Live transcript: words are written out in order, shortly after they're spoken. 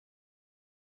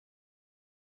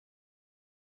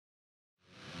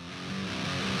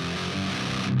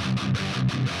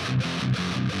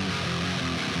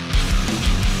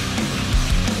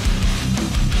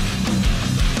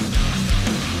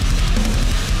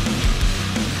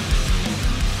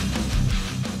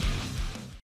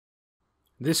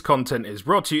This content is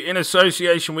brought to you in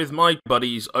association with my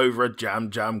buddies over at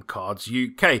Jam Jam Cards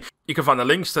UK. You can find the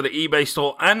links to the eBay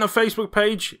store and the Facebook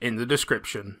page in the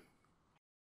description.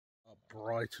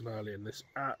 Bright and early in this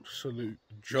absolute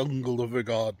jungle of a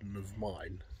garden of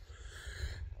mine.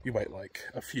 You wait like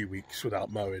a few weeks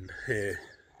without mowing here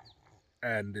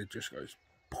and it just goes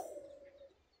poof.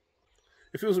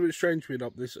 It feels a bit strange being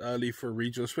up this early for a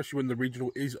regional, especially when the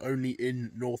regional is only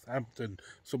in Northampton,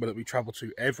 somewhere that we travel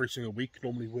to every single week.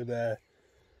 Normally we're there,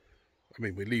 I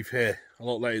mean, we leave here a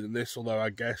lot later than this, although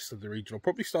I guess that the regional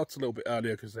probably starts a little bit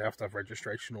earlier because they have to have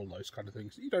registration, all those kind of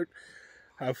things that you don't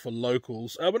have for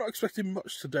locals. We're not expecting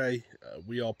much today.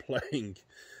 We are playing,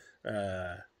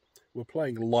 we're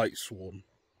playing Lightsworn.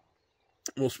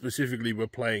 More specifically, we're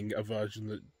playing a version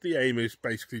that the aim is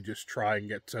basically just try and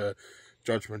get to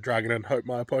Judgment Dragon and hope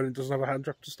my opponent doesn't have a hand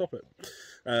trap to stop it.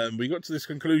 We got to this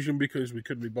conclusion because we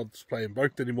couldn't be bothered to play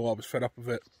Invoked anymore. I was fed up of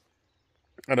it.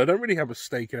 And I don't really have a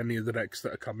stake in any of the decks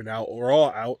that are coming out or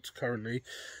are out currently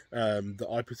that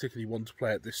I particularly want to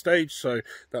play at this stage. So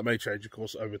that may change, of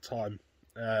course, over time.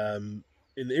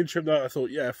 In the interim though, I thought,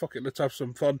 yeah, fuck it, let's have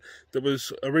some fun. There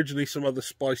was originally some other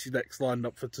spicy decks lined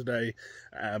up for today,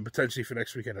 and potentially for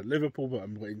next weekend at Liverpool, but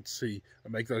I'm waiting to see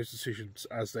and make those decisions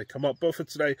as they come up. But for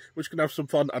today, we're just going to have some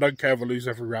fun. I don't care if I lose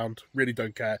every round, really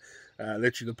don't care.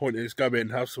 Literally the point is go in,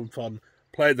 have some fun,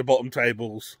 play at the bottom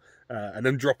tables, and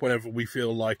then drop whenever we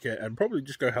feel like it, and probably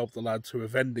just go help the lads who are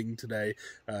vending today,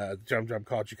 the Jam Jam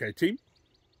Cards UK team,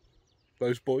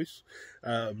 those boys.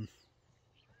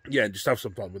 Yeah, and just have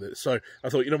some fun with it. So I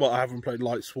thought, you know what, I haven't played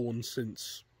Lightsworn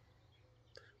since,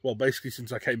 well, basically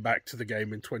since I came back to the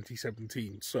game in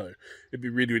 2017. So it'd be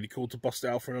really, really cool to bust it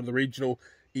out for another regional,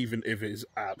 even if it is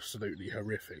absolutely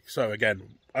horrific. So again,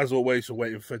 as always, we're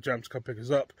waiting for Jam to come pick us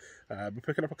up. We're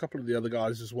picking up a couple of the other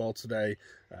guys as well today.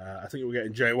 I think we're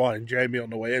getting JY and Jamie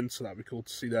on the way in, so that'd be cool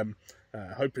to see them.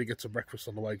 Hopefully get some breakfast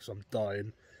on the way because I'm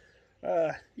dying.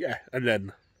 Yeah, and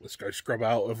then let's go scrub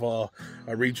out of our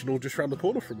regional just round the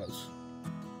corner from us.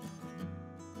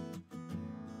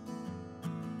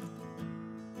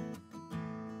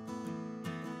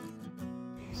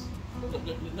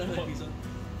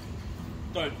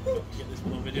 Don't get this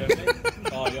one on video, mate.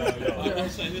 Oh, yeah. I'm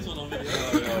saying this one on video.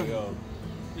 Oh.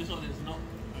 This one is not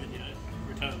video.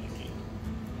 Return the key.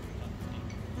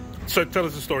 So tell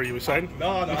us the story you were saying.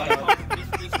 No.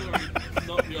 This story is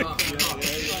not your.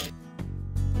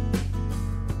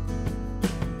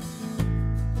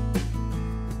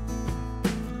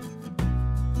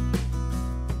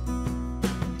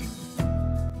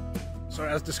 So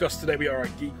as discussed today, we are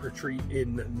at Geek Retreat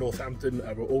in Northampton.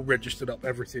 We're all registered up,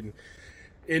 everything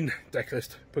in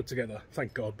decklist put together,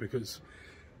 thank God, because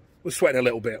we're sweating a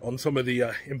little bit on some of the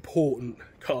important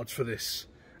cards for this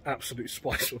absolute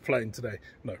spice we're playing today.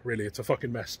 No, really, it's a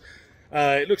fucking mess.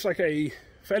 It looks like a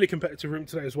fairly competitive room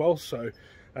today as well, so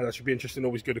that should be interesting.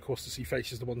 Always good, of course, to see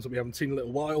faces, the ones that we haven't seen in a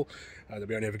little while, that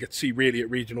we only ever get to see really at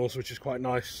regionals, which is quite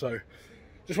nice. So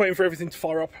just waiting for everything to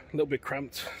fire up, a little bit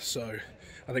cramped, so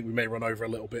I think we may run over a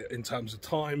little bit in terms of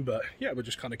time, but yeah, we're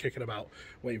just kind of kicking about,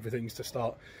 waiting for things to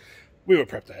start. We were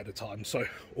prepped ahead of time, so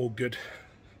all good.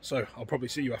 So I'll probably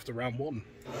see you after round one.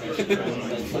 I did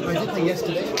that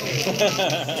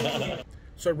yesterday.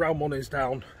 So round one is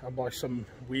down, and by some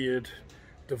weird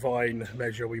divine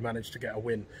measure, we managed to get a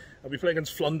win. We play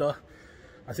against Flunder.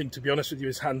 I think, to be honest with you,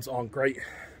 his hands aren't great,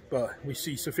 but we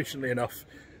see sufficiently enough,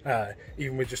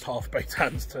 even with just half-baked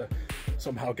hands, to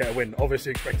somehow get a win. Obviously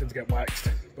expecting to get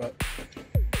waxed, but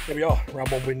here we are,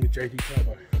 round one win with JD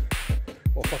Turbo.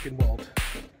 What fucking world.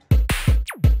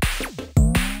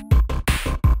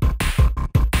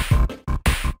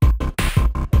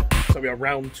 So we are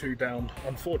round two down.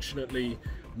 Unfortunately,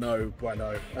 no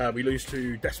bueno. We lose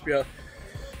to Despia.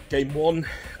 Game one,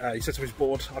 he sets up his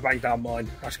board, I bang down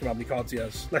mine, ask him how many cards he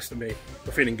has, less than me,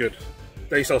 we're feeling good.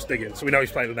 Then he starts digging, so we know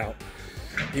he's playing it out.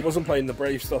 He wasn't playing the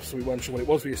Brave stuff, so we weren't sure what it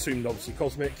was. We assumed, obviously,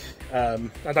 Cosmic.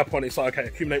 At that point, it's like, okay,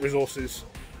 accumulate resources,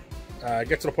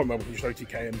 get to the point where we can just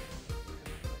OTK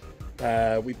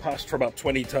him. We passed for about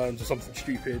 20 turns or something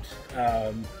stupid.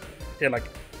 He had like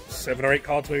 7 or 8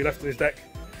 cards maybe left in his deck.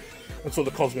 I saw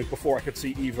the Cosmic before I could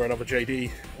see either another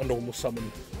JD, a normal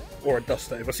summon, or a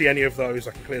Duster. If I see any of those,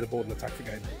 I can clear the board and attack the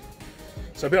game.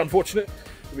 So a bit unfortunate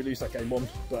that we lose that game one,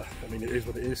 but I mean, it is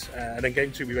what it is. And then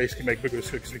game two, we basically make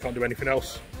Buguska because we can't do anything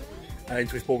else.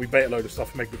 Into his board, we bait a load of stuff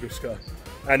and make Buguska.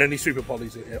 And then he super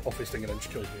polys it off his thing and then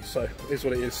just kills me. So it is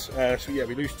what it is. So yeah,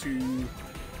 we lose to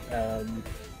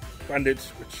Bandits,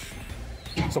 which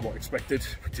somewhat expected.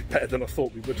 We did better than I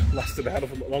thought we would. Lasted a hell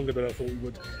of a lot longer than I thought we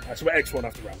would. So we're X1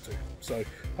 after round 2. So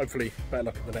hopefully better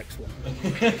luck at the next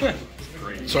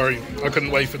one. Sorry, I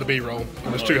couldn't wait for the B-roll. I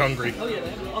was too hungry.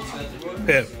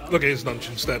 Here, look at his lunch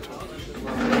instead.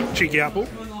 Cheeky apple.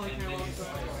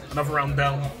 Another round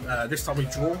down. This time we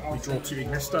draw 2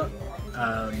 Ignista.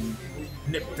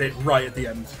 Nipped it right at the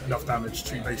end, enough damage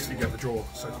to basically get the draw,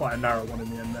 so quite a narrow one in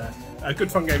the end there. A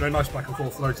good fun game though, nice back and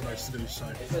forth, loads of nice to do, so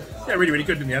yeah, really, really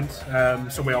good in the end.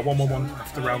 So we are 1-1-1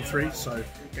 after round 3, so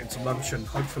getting some lunch and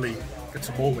hopefully get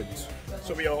some more wins.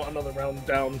 So we are another round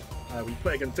down. We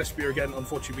play against Despia again.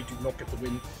 Unfortunately, we do not get the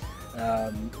win.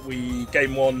 We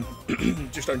game 1,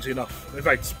 just don't see enough. In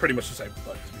fact, it's pretty much the same,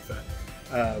 but to be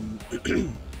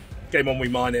fair. Game 1, we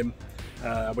mine him.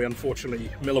 We unfortunately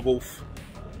mill a wolf,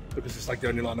 because it's like the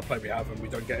only line of play we have and we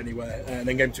don't get anywhere. And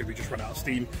then game 2 we just run out of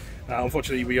steam.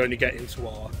 Unfortunately we only get into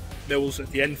our mills at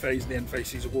the end phase, and the end phase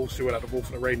sees a wolf, so we had a wolf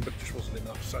and a rain, but it just wasn't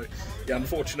enough. So yeah,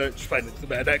 unfortunate, just playing into the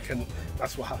better deck, and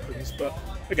that's what happens. But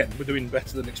again, we're doing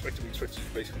better than expected. We expected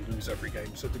to basically lose every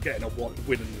game, so getting a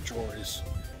win in the draw is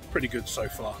pretty good so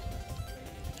far.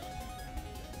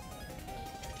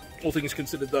 All things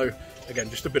considered though, again,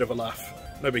 just a bit of a laugh,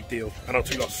 no big deal, and our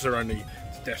 2 losses are only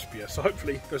Despia, so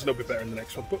hopefully it goes a little bit better in the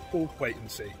next one, but we'll wait and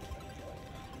see.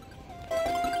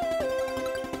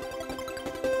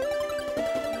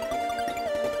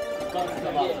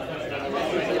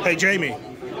 Hey Jamie,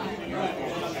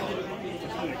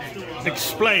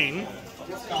 explain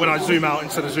when I zoom out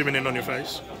instead of zooming in on your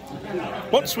face.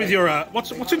 What's with your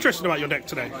what's interesting about your deck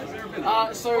today?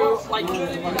 So like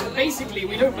basically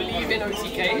we don't believe in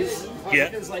OTKs. Yeah.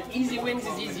 Because like easy wins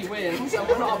is easy wins, and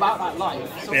we're not about that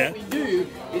life. So what we do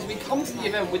is we come to the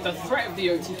event with the threat of the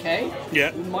OTK.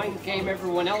 Yeah. We mind game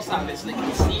everyone else out of it, so they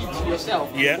can see to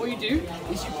yourself. Yeah. What you do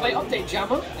is you play Update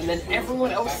Jammer, and then everyone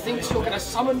else thinks you're going to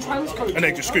summon Transcode. And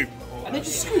they just scoop. And they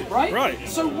just scoop, right? Right.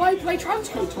 So why play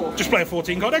Transcode Talk? Just play a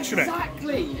 14-card extra deck.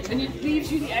 Exactly. And it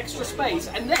leaves you the extra space,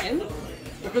 and then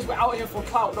because we're out here for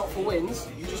clout, not for wins,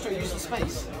 you just don't use the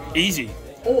space. Easy.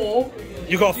 Or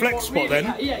you got a flex spot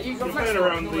then. Yeah, you got a flex Playing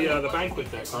spot around the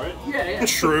banquet deck, right? Yeah.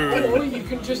 True. Or you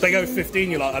can just They go 15,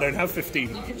 you're like, I don't have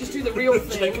 15. You can just do the real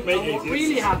thing. And what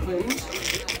really happens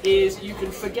is you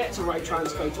can forget to write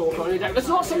Transcode Talk on your deck. That's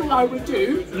not something I would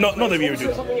do. Not that you would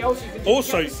do. Something else you could do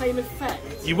Also, to get the same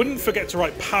effect. You wouldn't forget to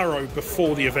write Paro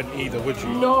before the event either, would you?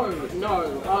 No.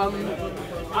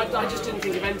 I just didn't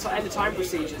think of end of time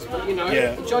procedures, but you know,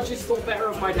 the judges thought better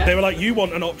of my deck. They were like, you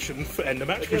want an option for end of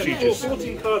match procedures.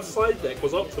 14 card side deck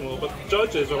was optimal, but the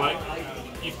judges were like,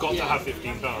 you've got to have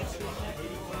 15 cards.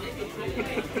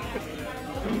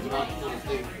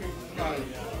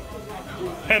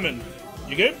 Hemon,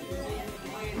 you good?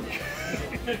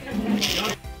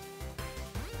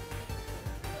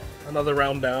 Another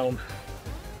round down,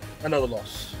 another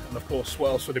loss, and of course, what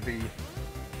else would it be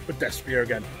with Despia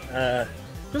again?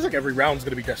 Feels like every round's going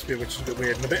to be Despia, which is a bit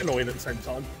weird and a bit annoying at the same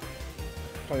time.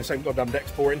 Playing the same goddamn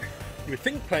deck's boring. You would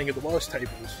think playing at the worst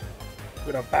tables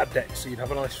would have bad decks, so you'd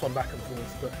have a nice fun back and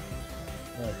forth, but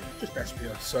no, just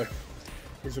Despia, so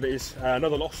here's what it is.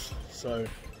 Another loss, so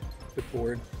a bit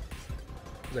boring.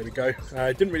 There we go.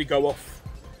 It didn't really go off,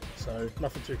 so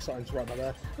nothing too exciting to write about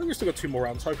there. I think we've still got 2 more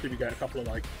rounds. Hopefully we get a couple of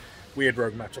like weird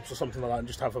rogue matchups or something like that and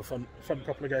just have a fun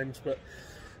couple of games, but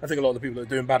I think a lot of the people that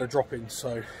are doing bad are dropping,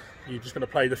 so you're just going to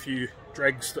play the few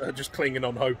dregs that are just clinging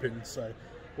on hoping, so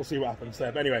we'll see what happens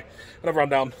there. But anyway, another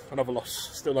round down, another loss,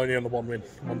 still only on the 1 win,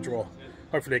 1 draw.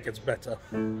 Hopefully it gets better.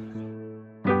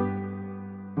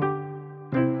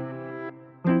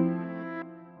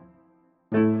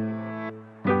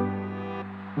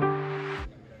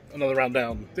 Another round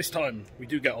down. This time we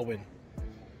do get our win.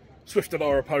 Swifted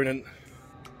our opponent,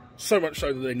 so much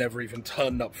so that they never even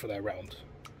turned up for their round.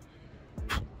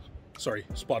 Sorry,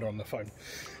 spider on the phone.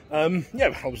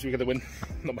 Yeah, obviously we get the win.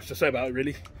 Not much to say about it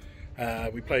really.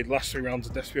 We played the last 3 rounds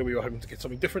of Despia. We were hoping to get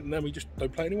something different, and then we just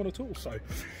don't play anyone at all. So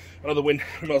another win.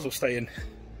 We might as well stay in,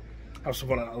 have some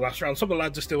fun at the last round. Some of the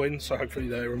lads are still in, so hopefully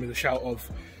they're in with a shout of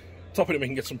topping it. We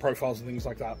can get some profiles and things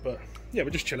like that. But yeah,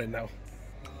 we're just chilling now.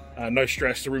 No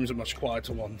stress. The room's a much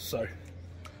quieter one. So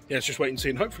yeah, let's just wait and see.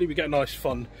 And hopefully we get a nice,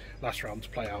 fun last round to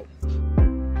play out.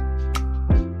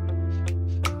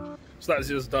 So that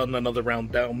is us done, another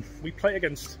round down. We play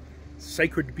against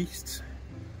Sacred Beasts.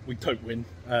 We don't win.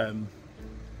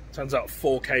 Turns out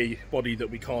 4K body that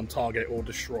we can't target or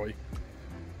destroy.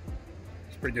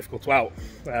 It's pretty difficult to out.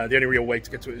 The only real way to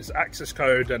get to it is access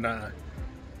code, and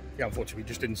yeah, unfortunately we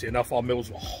just didn't see enough. Our mills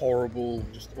were horrible,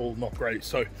 just all not great.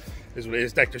 So is what it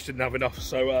is. Deck just didn't have enough.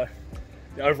 So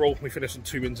yeah, overall we finished on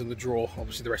 2 wins in the draw.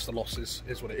 Obviously the rest of the losses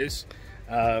is what it is.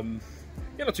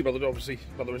 yeah, not too bothered. Obviously,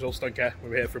 about the results, don't care. We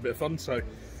were here for a bit of fun, so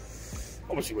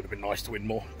obviously it would have been nice to win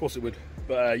more. Of course it would.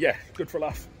 But yeah, good for a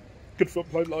laugh. Good for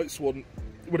playing Lightsworn.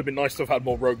 It would have been nice to have had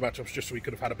more rogue matchups just so we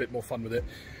could have had a bit more fun with it.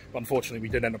 But unfortunately, we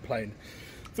did end up playing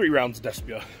 3 rounds of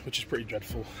Despia, which is pretty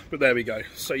dreadful. But there we go.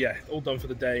 So yeah, all done for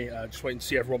the day. Just waiting to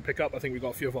see everyone pick up. I think we've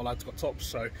got a few of our lads got tops,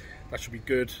 so that should be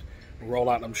good. We'll roll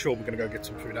out, and I'm sure we're going to go get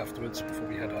some food afterwards before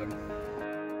we head home.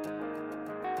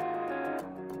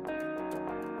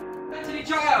 Anthony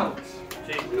Giles!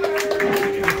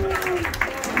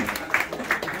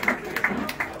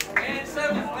 In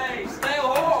 7th place,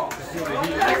 Dale Hawks!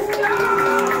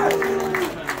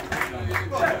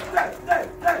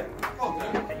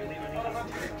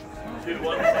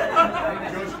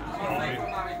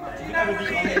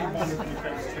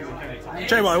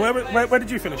 Jay, where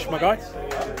did you finish, my guy?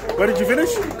 Where did you finish?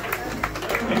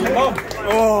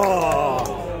 Oh,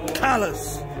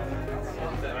 callous.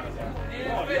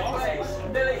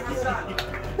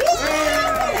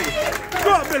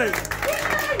 Go on, Billy.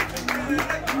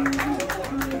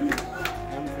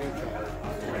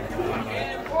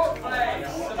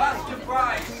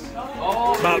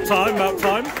 About time.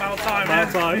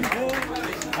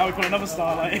 How we put another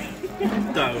star like?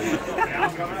 No.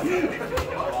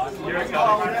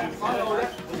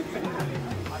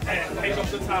 Take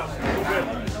off the top.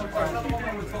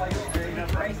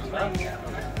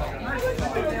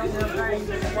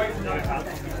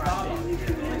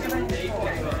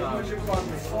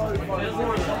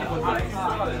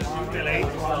 Billy,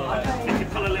 you can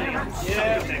pull a lily.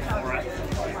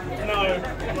 No,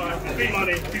 free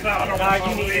money.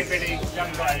 You need it, Billy. You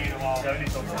haven't got it in a while.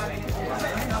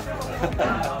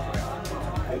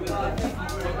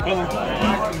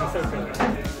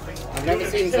 I've never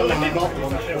seen someone who got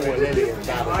one for a lily as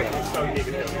bad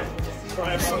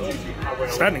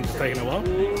as Standing's taking a while.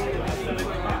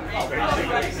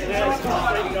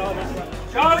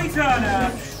 Charlie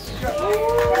Turner!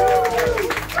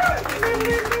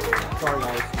 Sorry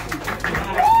guys.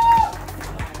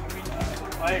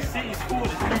 I see he scored,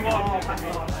 it's 2-1.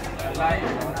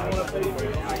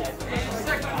 In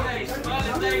 2nd place,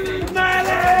 Merlin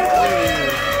Daly!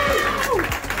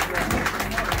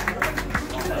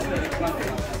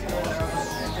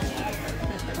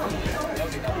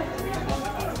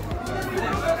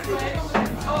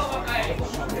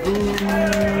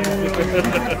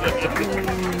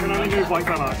 Can only move like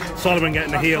that. Solomon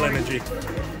getting the heel energy.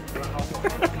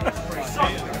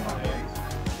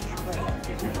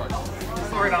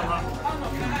 Sorry about that.